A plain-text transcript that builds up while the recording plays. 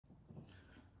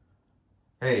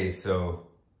Hey, so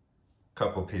a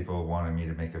couple people wanted me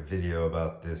to make a video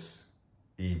about this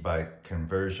e-bike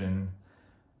conversion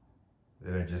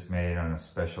that I just made on a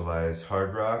Specialized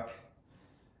hard rock.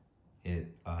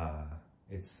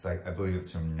 It's like, I believe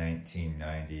it's from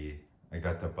 1990. I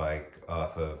got the bike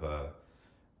off of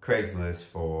Craigslist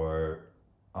for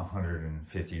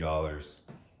 $150.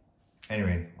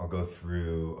 Anyway, I'll go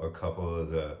through a couple of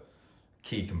the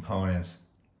key components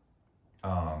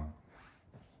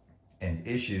and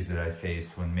issues that I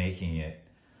faced when making it.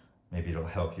 Maybe it'll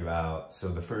help you out. So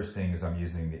the first thing is I'm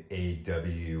using the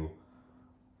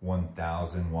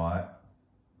AW1000W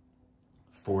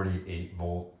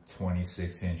 48V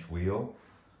 26-inch wheel.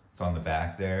 It's on the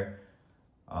back there.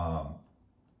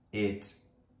 It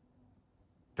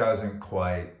doesn't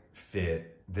quite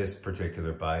fit this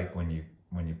particular bike when you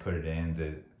put it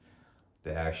in.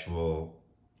 The actual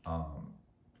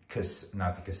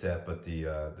not the cassette, but the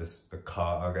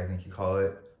cog, I think you call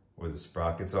it, where the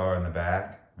sprockets are in the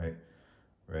back,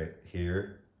 right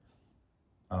here.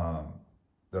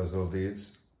 Those little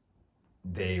dudes,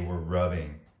 they were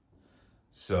rubbing.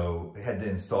 So I had to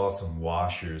install some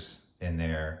washers in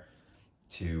there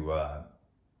to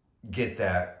get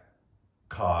that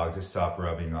cog to stop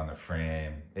rubbing on the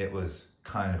frame. It was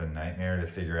kind of a nightmare to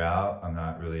figure out. I'm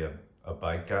not really a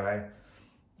bike guy.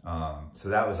 So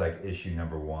that was like issue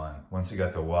number one. Once you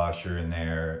got the washer in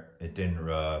there, it didn't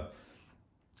rub.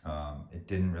 It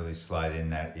didn't really slide in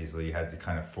that easily. You had to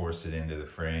kind of force it into the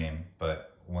frame,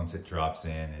 but once it drops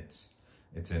in,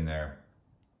 it's in there.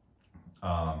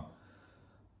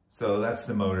 So that's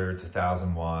the motor. It's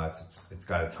 1,000 watts. It's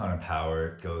got a ton of power.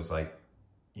 It goes like,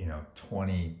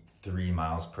 23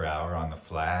 miles per hour on the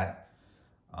flat.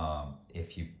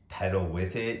 If you pedal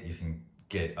with it, you can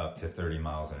get up to 30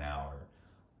 miles an hour.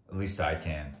 At least I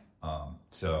can.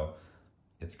 So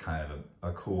it's kind of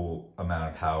a cool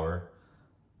amount of power.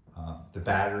 The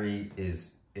battery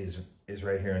is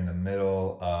right here in the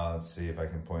middle. Let's see if I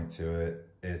can point to it.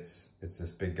 It's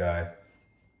this big guy.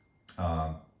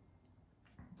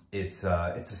 It's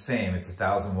the same. It's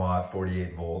 1,000 watt,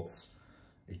 48 volts.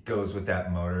 It goes with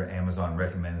that motor. Amazon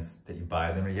recommends that you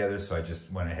buy them together, so I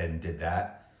just went ahead and did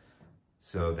that,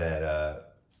 so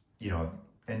that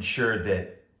ensured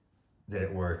that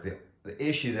it worked. The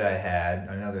issue that I had,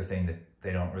 another thing that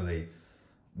they don't really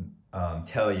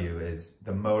tell you, is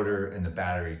the motor and the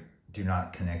battery do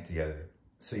not connect together.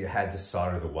 So you had to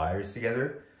solder the wires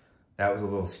together. That was a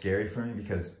little scary for me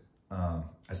because I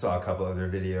saw a couple other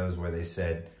videos where they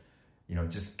said,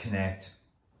 just connect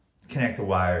the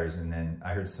wires. And then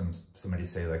I heard somebody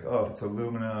say like, oh, if it's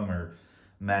aluminum or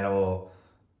metal,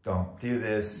 don't do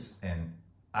this. And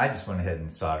I just went ahead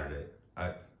and soldered it.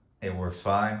 It works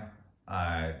fine.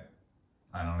 I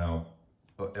don't know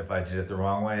if I did it the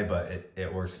wrong way, but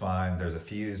it works fine. There's a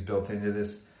fuse built into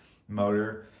this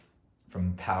motor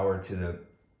from power to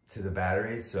the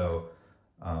battery. So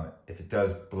if it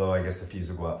does blow, I guess the fuse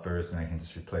will go out first and I can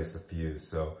just replace the fuse.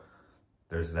 So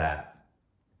there's that.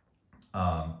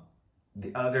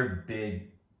 The other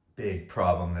big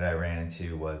problem that I ran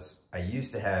into was I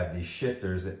used to have these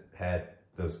shifters that had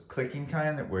those clicking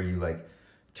kind where you like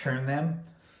turn them.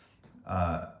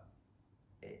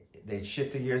 They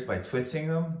shift the gears by twisting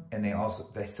them, and they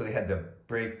had the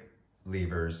brake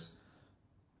levers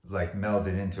like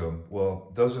melded into them.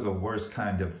 Well, those are the worst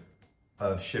kind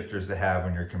of shifters to have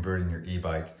when you're converting your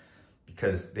e-bike,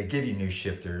 because they give you new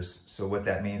shifters. So what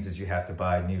that means is you have to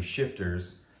buy new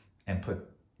shifters and put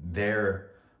their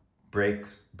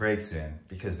brakes in,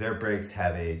 because their brakes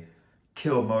have a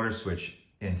kill motor switch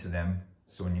into them.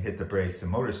 So when you hit the brakes, the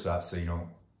motor stops, so you don't,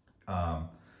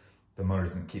 the motor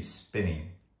doesn't keep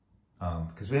spinning.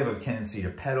 Because we have a tendency to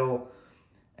pedal,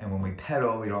 and when we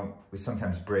pedal, we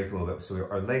sometimes brake a little bit, so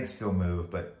our legs still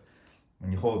move, but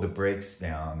when you hold the brakes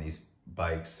down on these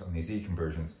bikes, on these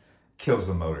e-conversions, it kills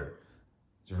the motor.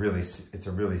 It's a really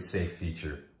safe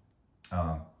feature.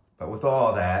 But with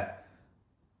all that,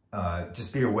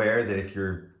 just be aware that if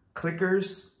your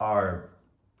clickers are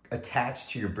attached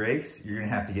to your brakes, you're gonna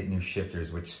have to get new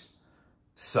shifters, which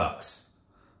sucks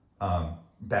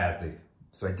badly.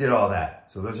 So I did all that.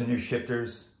 So those are new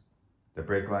shifters. The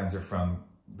brake lines are from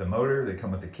the motor. They come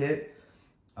with the kit.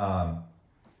 The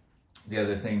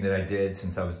other thing that I did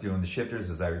since I was doing the shifters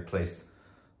is I replaced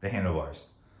the handlebars.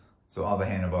 So all the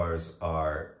handlebars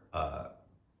are,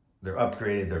 they're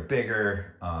upgraded, they're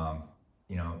bigger.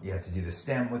 You have to do the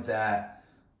stem with that.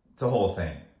 It's a whole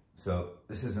thing. So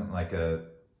this isn't like a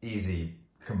easy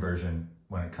conversion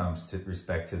when it comes to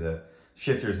respect to the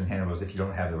shifters and handlebars if you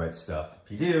don't have the right stuff.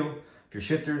 If you do, if your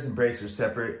shifters and brakes are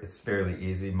separate, it's fairly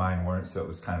easy. Mine weren't, so it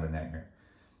was kind of a nightmare.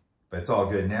 But it's all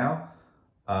good now.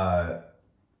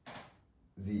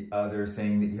 the other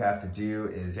thing that you have to do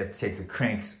is you have to take the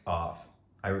cranks off.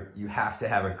 You have to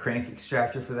have a crank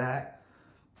extractor for that.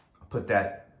 I'll put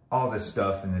all this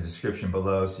stuff in the description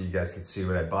below so you guys can see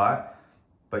what I bought.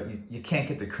 But you can't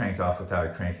get the crank off without a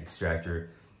crank extractor.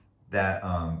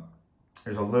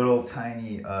 There's a little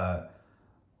tiny,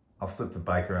 I'll flip the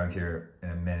bike around here in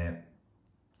a minute,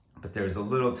 but there's a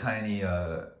little tiny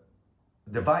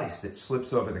device that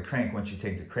slips over the crank once you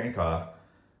take the crank off,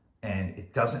 and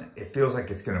it feels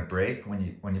like it's gonna break when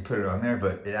you put it on there,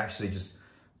 but it actually just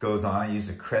goes on. I used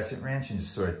a crescent wrench and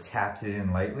just sort of tapped it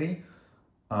in lightly.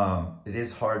 It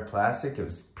is hard plastic. It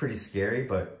was pretty scary,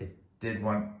 but it did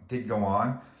go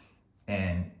on,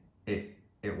 and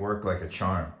it worked like a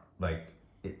charm. Like,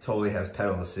 it totally has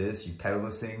pedal assist. You pedal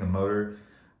this thing, the motor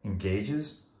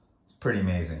engages. It's pretty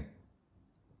amazing.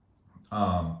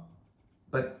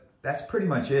 But that's pretty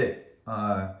much it.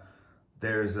 I'm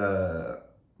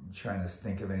trying to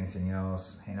think of anything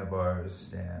else. Handlebars,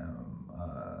 stem,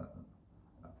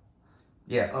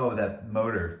 yeah, oh, that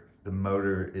motor. The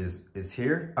motor is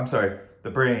here. I'm sorry, the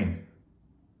brain,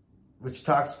 which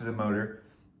talks to the motor.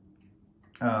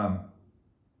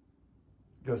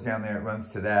 Goes down there, it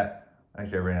runs to that. I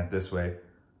think I ran it this way.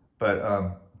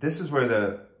 But this is where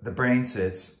the brain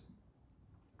sits.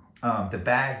 The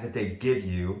bag that they give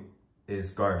you is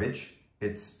garbage.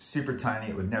 It's super tiny,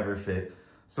 it would never fit.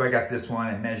 So I got this one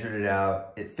and measured it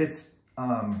out. It fits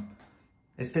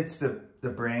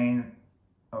the brain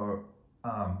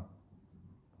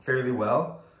fairly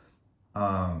well.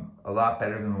 A lot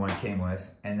better than the one it came with.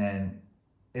 And then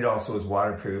it also is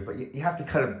waterproof, but you have to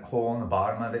cut a hole in the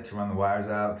bottom of it to run the wires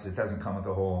out because it doesn't come with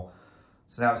a hole.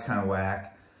 So that was kind of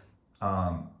whack.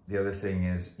 The other thing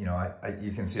is, you know,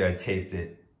 you can see I taped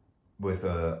it with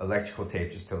electrical tape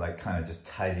just to like kind of just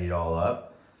tidy it all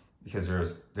up, because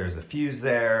there's a fuse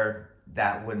there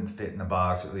that wouldn't fit in the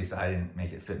box, or at least I didn't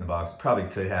make it fit in the box. It probably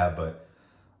could have, but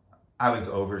I was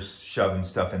over shoving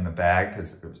stuff in the bag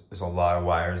because there's a lot of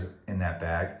wires in that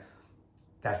bag.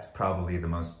 That's probably the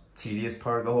most tedious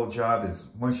part of the whole job, is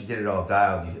once you get it all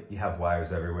dialed, you have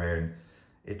wires everywhere, and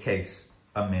it takes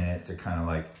a minute to kind of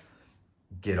like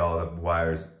get all the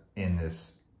wires in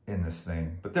this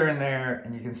thing. But they're in there,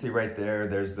 and you can see right there,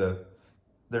 there's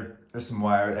some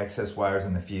excess wires,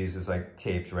 and the fuse is like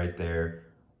taped right there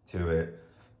to it.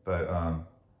 But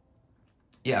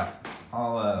yeah,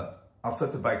 I'll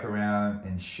flip the bike around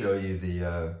and show you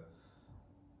the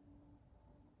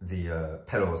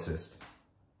pedal assist.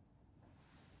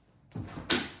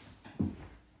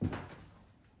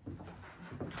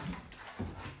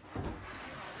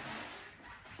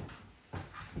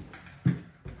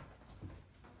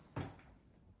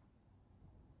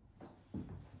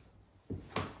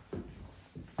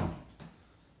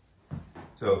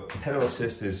 So pedal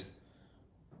assist is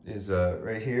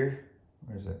right here.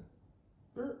 Where is it?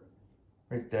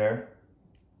 Right there.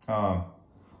 And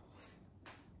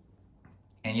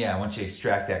yeah, once you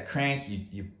extract that crank,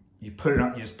 you put it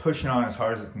on. You just push it on as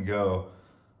hard as it can go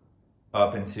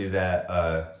up into that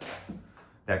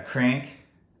that crank,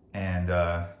 and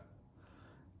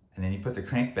then you put the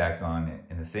crank back on it,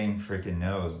 and the thing freaking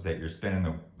knows that you're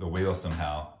spinning the wheel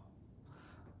somehow.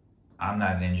 I'm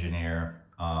not an engineer,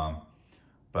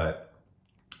 but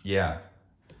yeah.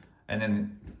 And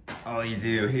then all you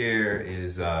do here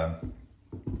is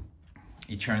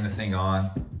you turn the thing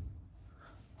on.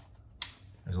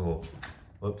 There's a little,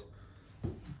 whoops.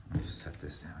 Let me just set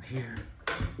this down here.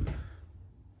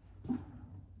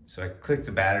 So I click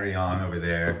the battery on over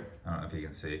there. I don't know if you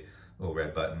can see, a little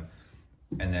red button.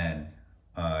 And then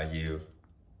you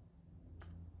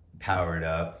power it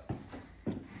up.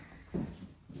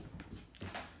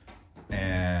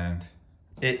 And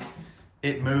it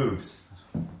moves.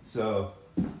 So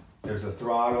there's a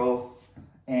throttle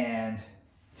and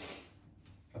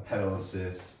a pedal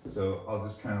assist. So I'll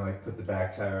just kind of like put the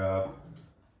back tire up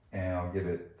and I'll give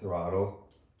it throttle.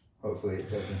 Hopefully it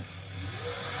doesn't.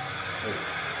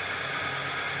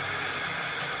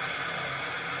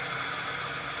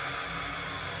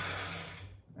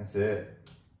 That's it.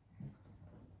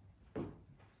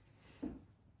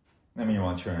 Then when you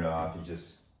want to turn it off,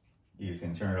 you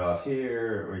can turn it off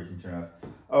here, or you can turn it off.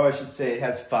 Oh, I should say it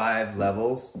has 5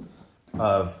 levels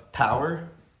of power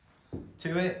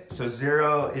to it. So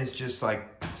 0 is just like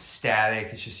static,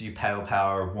 it's just you pedal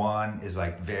power. 1 is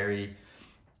like very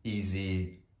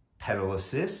easy pedal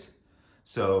assist.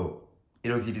 So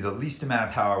it'll give you the least amount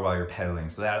of power while you're pedaling.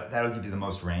 So that'll give you the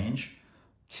most range.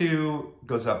 2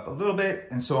 goes up a little bit,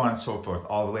 and so on and so forth,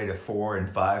 all the way to 4 and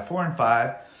 5. 4 and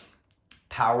 5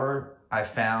 power, I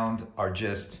found, are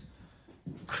just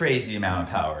crazy amount of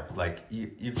power. Like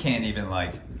you can't even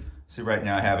like So right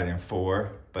now I have it in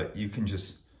 4, but you can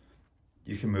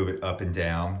move it up and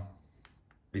down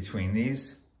between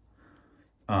these.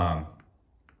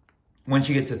 Once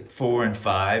you get to 4 and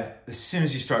 5, as soon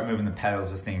as you start moving the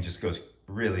pedals, the thing just goes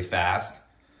really fast.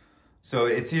 So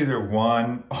it's either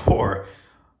 1 or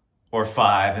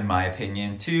 5 in my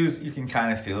opinion. 2, you can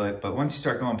kind of feel it, but once you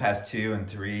start going past 2 and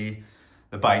 3,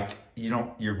 the bike, your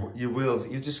wheels,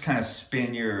 you just kind of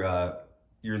spin your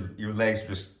legs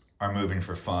just are moving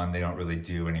for fun. They don't really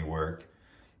do any work,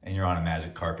 and you're on a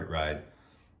magic carpet ride,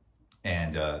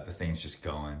 and the thing's just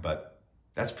going. But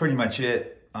that's pretty much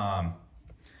it.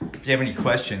 If you have any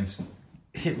questions,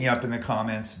 hit me up in the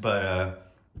comments. But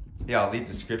yeah, I'll leave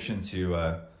description to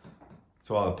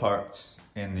all the parts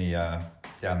in the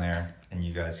down there, and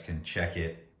you guys can check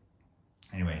it.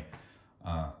 Anyway,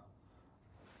 yeah,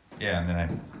 and then I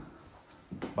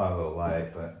bought a little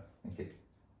light, but I think it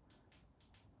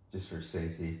just for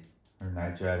safety or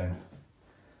night driving.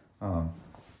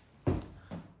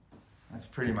 That's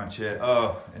pretty much it.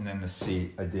 Oh, and then the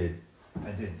seat, I did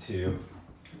too.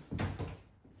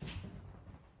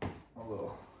 A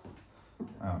little,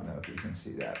 I don't know if you can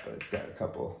see that, but it's got a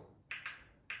couple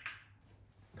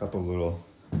little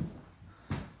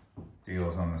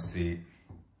deals on the seat.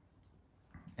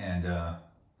 And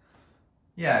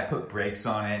yeah, I put brakes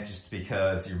on it just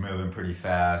because you're moving pretty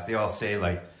fast. They all say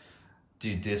like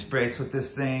do disc brakes with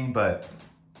this thing, but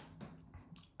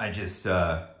I just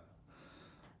have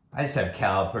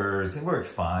calipers. They work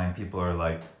fine. People are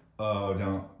like, oh,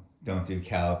 don't do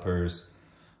calipers.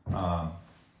 The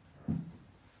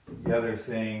other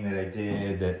thing that I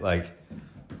did that like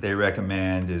they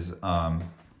recommend is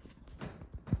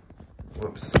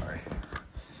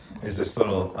is this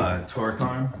little torque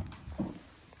arm.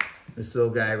 This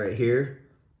little guy right here.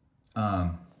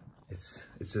 It's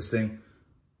this thing.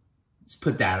 Just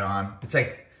put that on. It's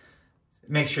like,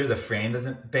 make sure the frame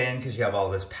doesn't bend because you have all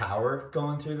this power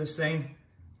going through this thing.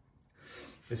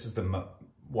 This is the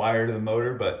wire to the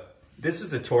motor, but this is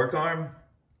the torque arm.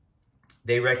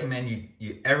 They recommend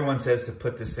everyone says to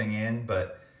put this thing in,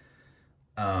 but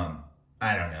I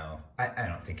don't know. I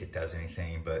don't think it does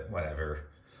anything, but whatever.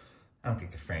 I don't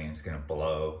think the frame's gonna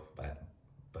blow, but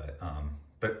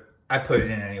I put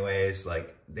it in anyways.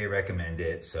 Like they recommend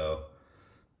it, so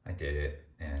I did it,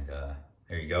 and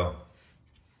there you go.